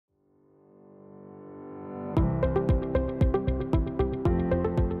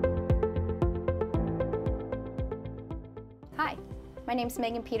My name's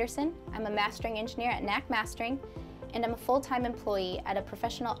Megan Peterson. I'm a mastering engineer at NAC Mastering, and I'm a full-time employee at a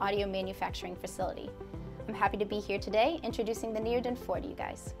professional audio manufacturing facility. I'm happy to be here today introducing the Neoden 4 to you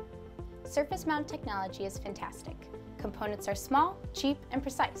guys. Surface mount technology is fantastic. Components are small, cheap, and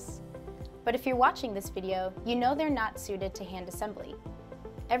precise. But if you're watching this video, you know they're not suited to hand assembly.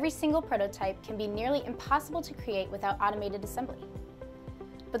 Every single prototype can be nearly impossible to create without automated assembly.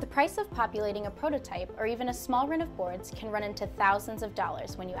 But the price of populating a prototype or even a small run of boards can run into thousands of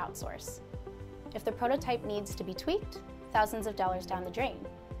dollars when you outsource. If the prototype needs to be tweaked, thousands of dollars down the drain.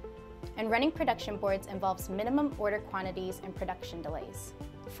 And running production boards involves minimum order quantities and production delays.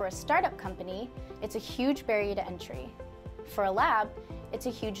 For a startup company, it's a huge barrier to entry. For a lab, it's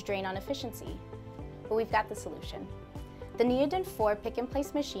a huge drain on efficiency. But we've got the solution. The Neoden 4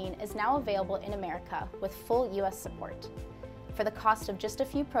 pick-and-place machine is now available in America with full US support. For the cost of just a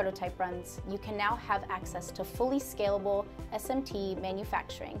few prototype runs, you can now have access to fully scalable SMT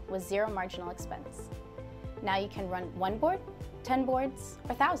manufacturing with zero marginal expense. Now you can run 1 board, 10 boards,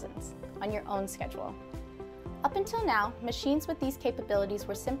 or thousands on your own schedule. Up until now, machines with these capabilities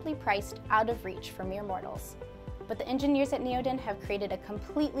were simply priced out of reach for mere mortals. But the engineers at Neoden have created a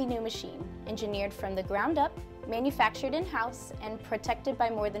completely new machine, engineered from the ground up, manufactured in-house, and protected by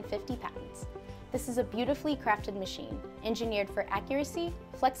more than 50 patents. This is a beautifully crafted machine, engineered for accuracy,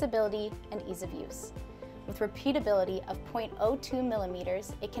 flexibility, and ease of use. With repeatability of 0.02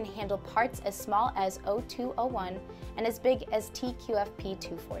 millimeters, it can handle parts as small as 0201 and as big as TQFP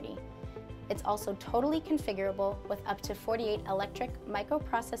 240. It's also totally configurable with up to 48 electric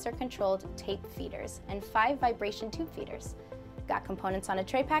microprocessor-controlled tape feeders and 5 vibration tube feeders. Got components on a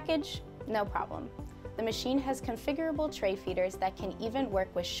tray package? No problem. The machine has configurable tray feeders that can even work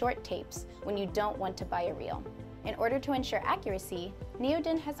with short tapes when you don't want to buy a reel. In order to ensure accuracy,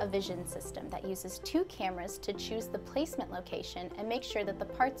 Neoden has a vision system that uses 2 cameras to choose the placement location and make sure that the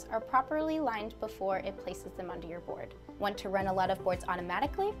parts are properly lined before it places them onto your board. Want to run a lot of boards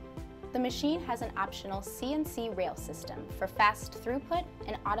automatically? The machine has an optional CNC rail system for fast throughput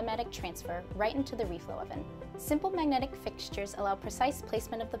and automatic transfer right into the reflow oven. Simple magnetic fixtures allow precise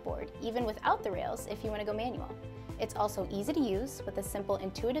placement of the board, even without the rails if you want to go manual. It's also easy to use with a simple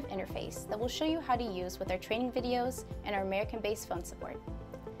intuitive interface that we'll show you how to use with our training videos and our American-based phone support.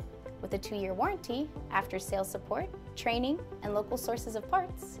 With a 2-year warranty, after-sales support, training, and local sources of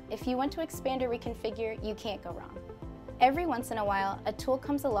parts, if you want to expand or reconfigure, you can't go wrong. Every once in a while, a tool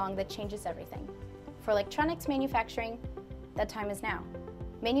comes along that changes everything. For electronics manufacturing, that time is now.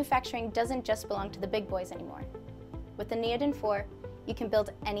 Manufacturing doesn't just belong to the big boys anymore. With the Neoden 4, you can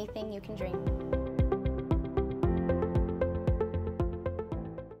build anything you can dream.